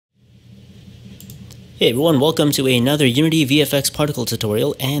Hey everyone, welcome to another Unity VFX particle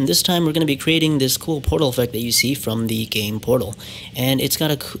tutorial, and this time we're going to be creating this cool portal effect that you see from the game Portal. And it's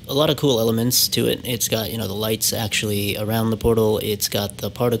got a lot of cool elements to it. It's got, the lights actually around the portal, it's got the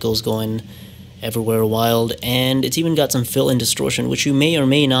particles going everywhere wild, and it's even got some fill and distortion, which you may or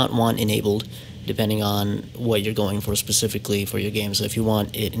may not want enabled, depending on what you're going for specifically for your game. So if you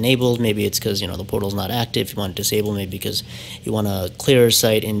want it enabled, maybe it's because, the portal's not active. If you want it disabled, maybe because you want a clearer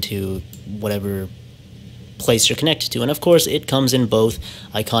sight into whatever place you're connected to. And of course it comes in both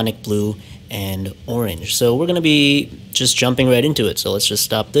iconic blue and orange. So we're going to be just jumping right into it. So let's just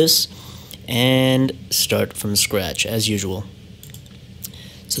stop this and start from scratch as usual.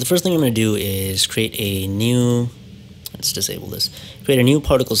 So the first thing I'm going to do is create a new, let's disable this, create a new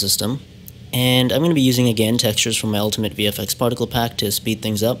particle system. And I'm going to be using again textures from my Ultimate VFX particle pack to speed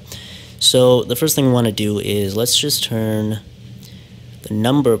things up. So the first thing we want to do is let's just turn the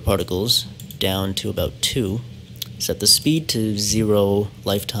number of particles down to about 2, set the speed to 0,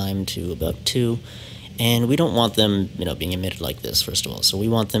 lifetime to about 2, and we don't want them, being emitted like this, first of all. So we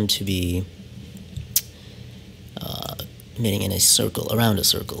want them to be emitting in a circle, around a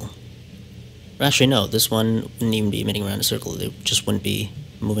circle. Actually, no, this one wouldn't even be emitting around a circle. They just wouldn't be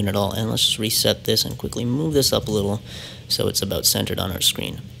moving at all. And let's just reset this and quickly move this up a little so it's about centered on our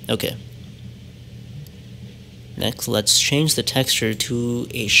screen. Okay. Next, let's change the texture to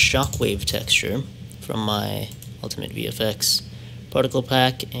a shockwave texture from my Ultimate VFX particle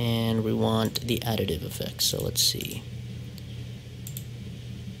pack, and we want the additive effect. So let's see.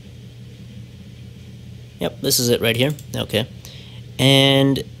 Yep, this is it right here. Okay.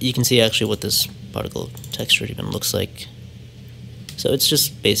 And you can see actually what this particle texture even looks like. So it's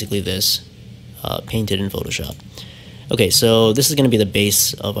just basically this, painted in Photoshop. Okay, so this is going to be the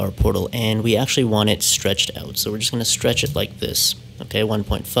base of our portal, and we actually want it stretched out. So we're just going to stretch it like this, okay,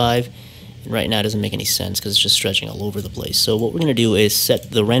 1.5. And right now it doesn't make any sense because it's just stretching all over the place. So what we're going to do is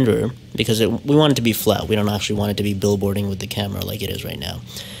set the renderer, because we want it to be flat. We don't actually want it to be billboarding with the camera like it is right now.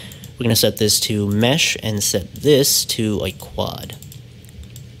 We're going to set this to mesh and set this to a quad.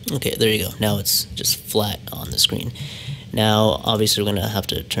 Okay, there you go. Now it's just flat on the screen. Now, obviously, we're going to have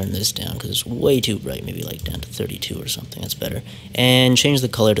to turn this down because it's way too bright, maybe like down to 32 or something, that's better. And change the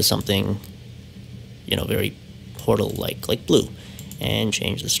color to something, very portal-like, like blue. And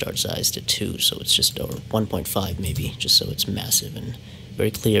change the start size to 2, so it's just, or 1.5 maybe, just so it's massive and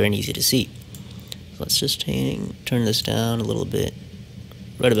very clear and easy to see. So let's just turn this down a little bit,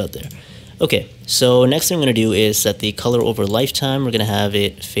 right about there. Okay, so next thing I'm going to do is set the color over lifetime. We're going to have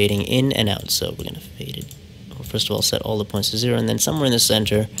it fading in and out, so we're going to fade it. First of all, set all the points to 0, and then somewhere in the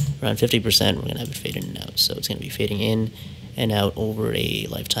center, around 50%, we're going to have it fade in and out. So it's going to be fading in and out over a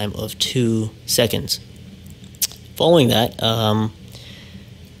lifetime of 2 seconds. Following that,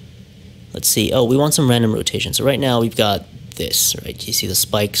 let's see. Oh, we want some random rotation. So right now we've got this, right? You see the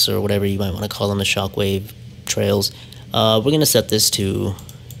spikes or whatever you might want to call them, the shockwave trails. We're going to set this to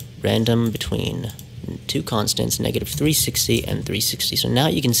random between 2 constants, -360 and 360. So now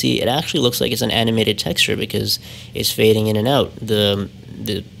you can see it actually looks like it's an animated texture because it's fading in and out. The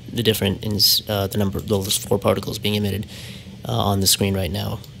different the number, those 4 particles being emitted on the screen right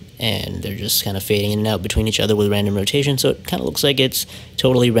now, and they're just kind of fading in and out between each other with random rotation. So it kind of looks like it's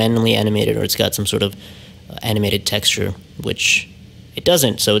totally randomly animated, or it's got some sort of animated texture, which it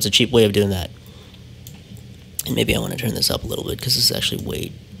doesn't. So it's a cheap way of doing that. And maybe I want to turn this up a little bit because this is actually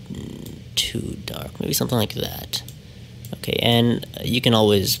way too dark, maybe something like that. Okay, and you can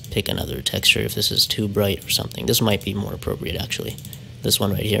always pick another texture if this is too bright or something. This might be more appropriate actually, this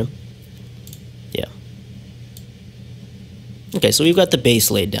one right here. Yeah. Okay, so we've got the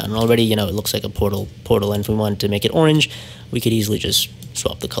base laid down, and already, it looks like a portal, and if we wanted to make it orange, we could easily just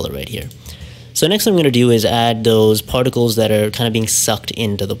swap the color right here. So next thing I'm going to do is add those particles that are kind of being sucked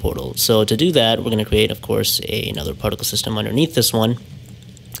into the portal. So to do that, we're going to create, of course, another particle system underneath this one.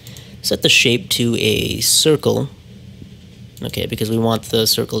 Set the shape to a circle, okay, because we want the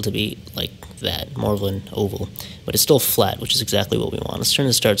circle to be like that, more of an oval, but it's still flat, which is exactly what we want. Let's turn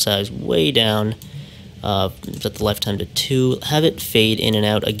the start size way down, set the lifetime to 2, have it fade in and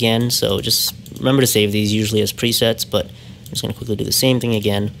out again, so just remember to save these usually as presets, but I'm just going to quickly do the same thing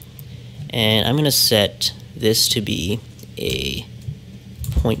again, and I'm going to set this to be a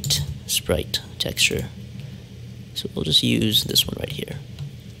point sprite texture, so we'll just use this one right here.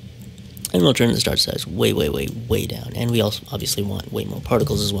 And we'll turn the start size way down. And we also obviously want way more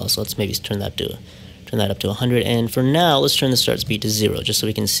particles as well, so let's maybe turn that up to 100. And for now, let's turn the start speed to 0, just so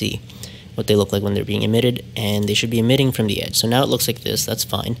we can see what they look like when they're being emitted. And they should be emitting from the edge. So now it looks like this, that's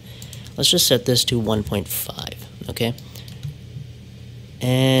fine. Let's just set this to 1.5, okay?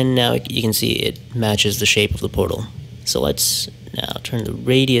 And now you can see it matches the shape of the portal. So let's now turn the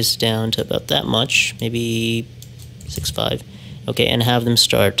radius down to about that much, maybe 6.5. Okay, and have them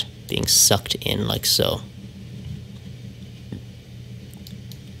start being sucked in like so.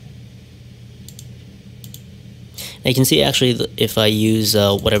 Now you can see actually if I use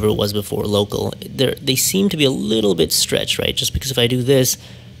whatever it was before, local, they seem to be a little bit stretched, right? Just because if I do this,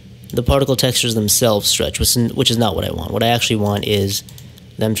 the particle textures themselves stretch, which is not what I want. What I actually want is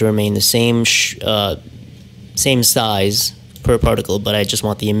them to remain the same same size per particle, but I just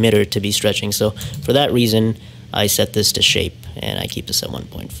want the emitter to be stretching. So for that reason, I set this to shape, and I keep this at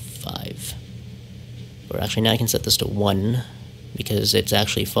 1.5. Or actually, now I can set this to 1, because it's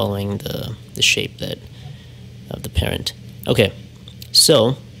actually following the shape of the parent. Okay,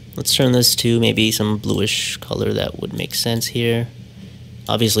 so let's turn this to maybe some bluish color that would make sense here.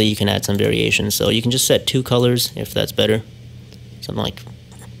 Obviously, you can add some variations, so you can just set 2 colors if that's better. Something like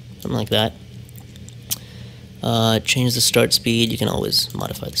that. Change the start speed. You can always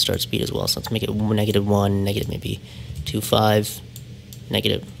modify the start speed as well. So let's make it -1, negative maybe 2.5,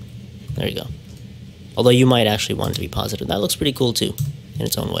 negative. There you go. Although you might actually want it to be positive. That looks pretty cool too, in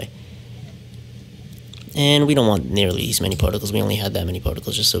its own way. And we don't want nearly these many particles. We only had that many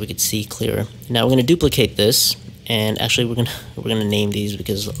particles just so we could see clearer. Now we're going to duplicate this, and actually we're gonna name these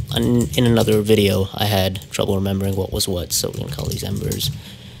because in another video I had trouble remembering what was what. So we're gonna call these Embers,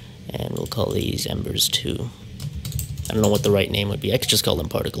 and we'll call these Embers 2. I don't know what the right name would be. I could just call them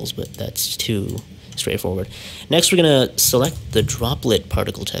particles, but that's too straightforward. Next, we're going to select the droplet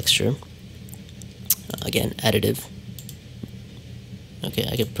particle texture. Again, additive. Okay,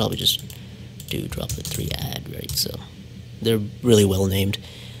 I could probably just do droplet 3 add, right? So they're really well named.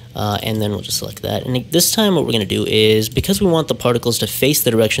 And then we'll just select that. And this time what we're going to do is, because we want the particles to face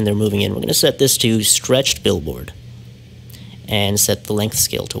the direction they're moving in, we're going to set this to stretched billboard and set the length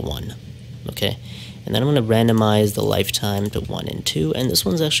scale to 1. Okay? And then I'm going to randomize the lifetime to 1 and 2, and this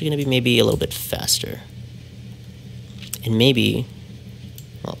one's actually going to be maybe a little bit faster. And maybe,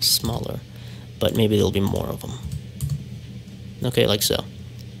 well, smaller, but maybe there'll be more of them. Okay, like so.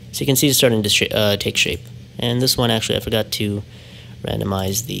 So you can see it's starting to take shape. And this one, actually, I forgot to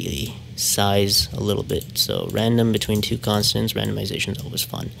randomize the size a little bit. So random between 2 constants, randomization is always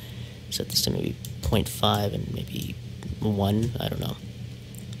fun. Set this to maybe 0.5 and maybe 1, I don't know.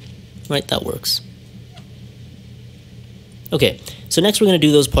 Right, that works. Okay, so next we're going to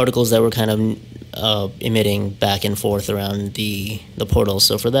do those particles that were kind of emitting back and forth around the portal.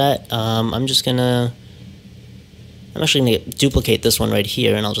 So for that, I'm actually going to duplicate this one right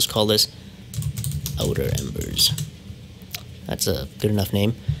here, and I'll just call this Outer Embers. That's a good enough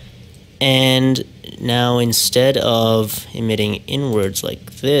name. And now instead of emitting inwards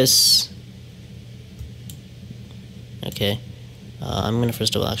like this, okay, I'm going to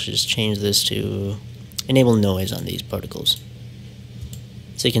first of all actually just change this to enable noise on these particles.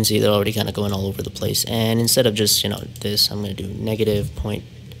 So you can see they're already kind of going all over the place. And instead of just, this, I'm going to do negative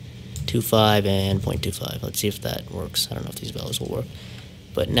 0.25 and 0.25. Let's see if that works. I don't know if these values will work.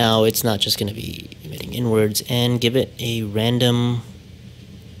 But now it's not just going to be emitting inwards, and give it a random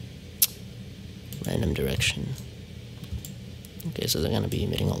direction. Okay, so they're going to be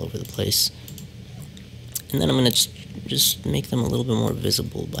emitting all over the place. And then I'm going to just make them a little bit more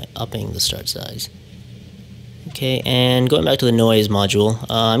visible by upping the start size. Okay, and going back to the noise module,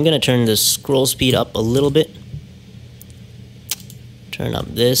 I'm going to turn the scroll speed up a little bit. Turn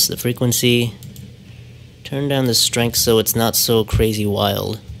up the frequency. Turn down the strength so it's not so crazy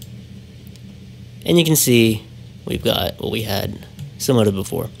wild. And you can see we've got what we had similar to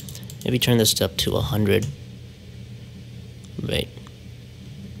before. Maybe turn this up to 100. Right.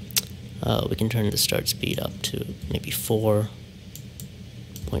 We can turn the start speed up to maybe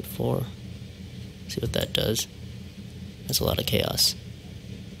 4.4. See what that does. That's a lot of chaos.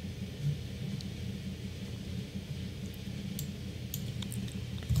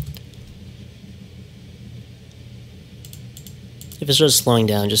 If it starts slowing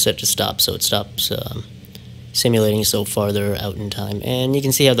down, just set it to stop so it stops simulating so farther out in time. And you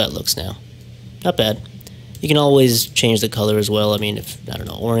can see how that looks now. Not bad. You can always change the color as well. I mean, if, I don't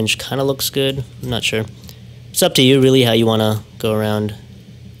know, orange kind of looks good. I'm not sure. It's up to you, really, how you want to go around.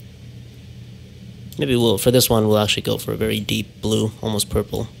 Maybe for this one, we'll actually go for a very deep blue, almost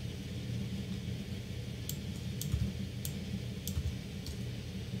purple.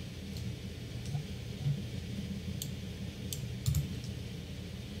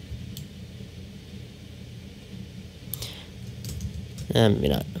 Maybe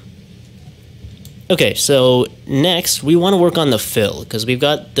not. Okay, so next we want to work on the fill, because we've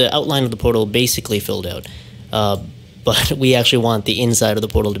got the outline of the portal basically filled out. but we actually want the inside of the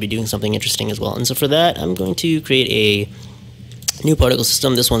portal to be doing something interesting as well. And so for that, I'm going to create a new particle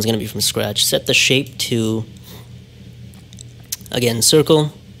system. This one's going to be from scratch. Set the shape to, again,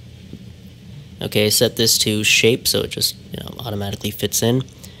 circle. Okay, set this to shape so it just automatically fits in.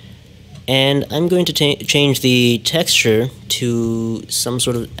 And I'm going to change the texture to some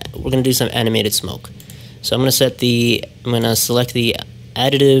sort of, we're going to do some animated smoke. So I'm going to select the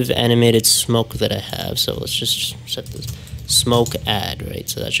additive animated smoke that I have. So let's just set the smoke add, right?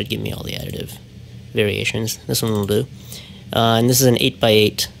 So that should give me all the additive variations. This one will do. And this is an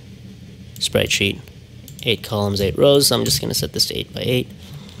 8x8 sprite sheet. 8 columns, 8 rows. So I'm just going to set this to 8x8.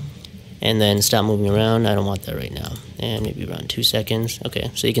 And then stop moving around. I don't want that right now. And maybe around 2 seconds. Okay,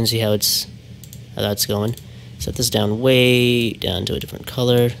 so you can see how that's going. Set this down way down to a different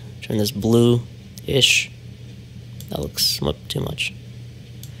color. Turn this blue-ish. That looks too much.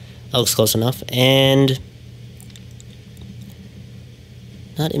 That looks close enough. And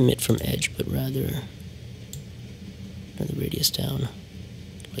not emit from edge, but rather turn the radius down,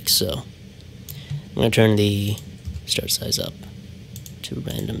 like so. I'm going to turn the start size up to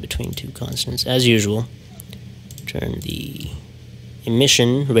random between 2 constants, as usual. Turn the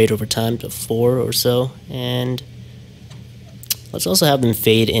emission rate over time to 4 or so, and let's also have them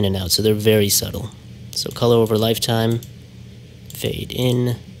fade in and out, so they're very subtle. So color over lifetime, fade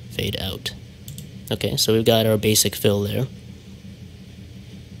in, fade out. Okay, so we've got our basic fill there.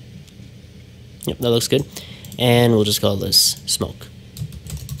 Yep, that looks good. And we'll just call this smoke.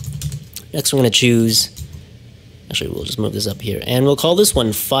 Next we're going to choose, actually we'll just move this up here, and we'll call this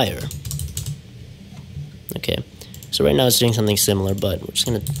one fire. Okay, so right now it's doing something similar, but we're just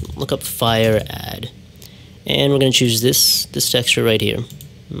going to look up fire add. And we're going to choose this texture right here.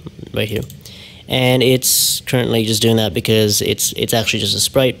 And it's currently just doing that because it's actually just a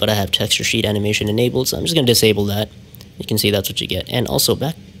sprite, but I have texture sheet animation enabled, so I'm just going to disable that. You can see that's what you get. And also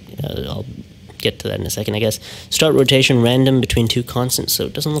back, I'll get to that in a second, I guess. Start rotation random between 2 constants, so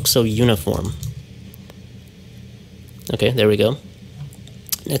it doesn't look so uniform. Okay, there we go.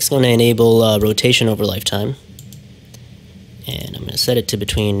 Next, I'm going to enable rotation over lifetime. And I'm going to set it to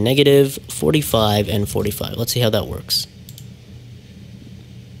between negative 45 and 45. Let's see how that works.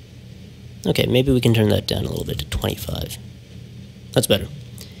 Okay, maybe we can turn that down a little bit to 25. That's better.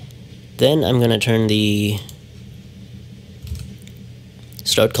 Then I'm going to turn the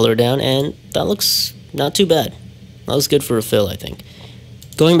start color down, and that looks not too bad. That looks good for a fill, I think.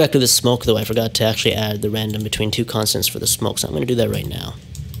 Going back to the smoke, though, I forgot to actually add the random between 2 constants for the smoke, so I'm going to do that right now.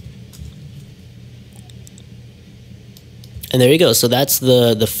 And there you go, so that's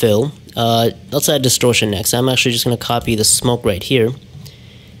the fill. Let's add distortion next. I'm actually just going to copy the smoke right here.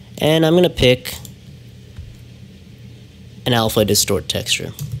 And I'm going to pick an alpha distort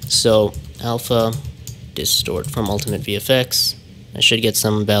texture. So alpha distort from Ultimate VFX. I should get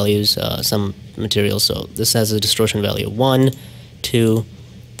some values, some material. So this has a distortion value of 1, 2,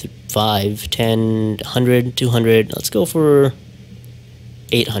 5, 10, 100, 200. Let's go for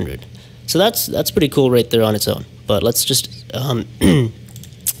 800. So that's pretty cool right there on its own. But let's just,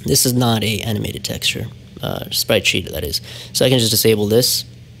 this is not a animated texture, sprite sheet that is. So I can just disable this.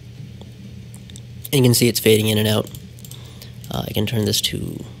 And you can see it's fading in and out. I can turn this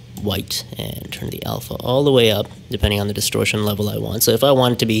to white and turn the alpha all the way up, depending on the distortion level I want. So if I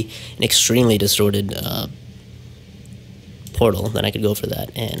want it to be an extremely distorted portal, then I could go for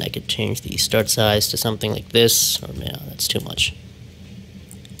that. And I could change the start size to something like this, or no, that's too much.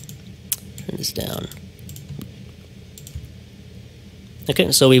 Turn this down.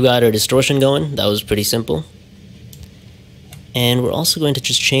 Okay, so we've got our distortion going. That was pretty simple. And we're also going to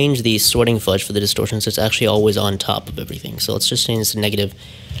just change the sorting fudge for the distortion so it's actually always on top of everything. So let's just change this to negative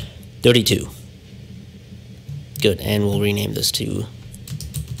 32. Good, and we'll rename this to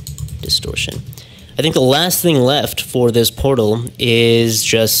distortion. I think the last thing left for this portal is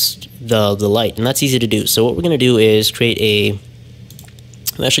just the light, and that's easy to do. So what we're going to do is create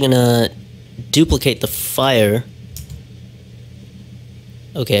I'm actually going to duplicate the fire.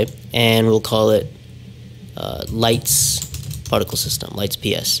 Okay, and we'll call it lights particle system, lights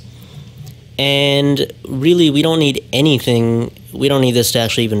PS. And really, we don't need anything, we don't need this to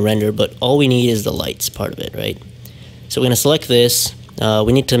actually even render, but all we need is the lights part of it, right? So we're going to select this.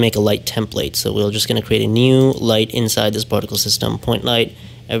 We need to make a light template, so we're just going to create a new light inside this particle system. Point light,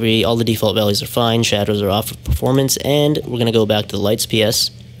 all the default values are fine, shadows are off of performance, and we're going to go back to the lights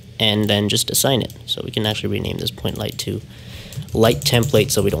PS and then just assign it. So we can actually rename this point light to light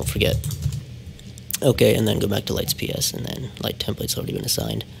template so we don't forget. Okay, and then go back to lights PS, and then light template's already been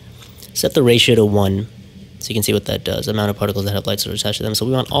assigned. Set the ratio to 1, so you can see what that does, the amount of particles that have lights that are attached to them. So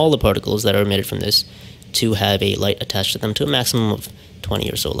we want all the particles that are emitted from this to have a light attached to them to a maximum of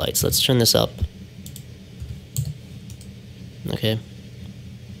 20 or so lights. Let's turn this up. Okay.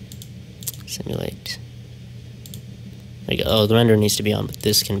 Simulate. There you go. Oh, the render needs to be on, but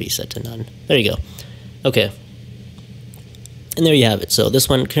this can be set to none. There you go. Okay. And there you have it. So this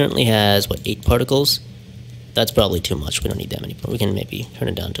one currently has, what, 8 particles? That's probably too much. We don't need that many. We can maybe turn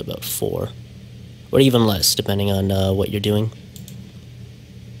it down to about 4. Or even less, depending on what you're doing.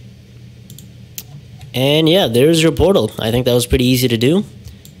 And yeah, there's your portal. I think that was pretty easy to do.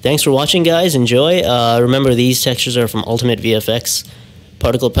 Thanks for watching, guys. Enjoy. Remember, these textures are from Ultimate VFX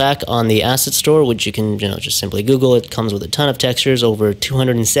Particle Pack on the Asset Store, which you can just simply Google. It comes with a ton of textures, over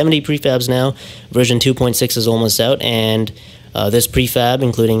 270 prefabs now. Version 2.6 is almost out, and this prefab,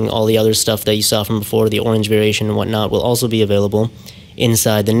 including all the other stuff that you saw from before, the orange variation and whatnot, will also be available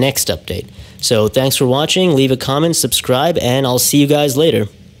inside the next update. So thanks for watching. Leave a comment, subscribe, and I'll see you guys later.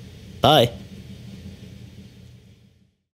 Bye.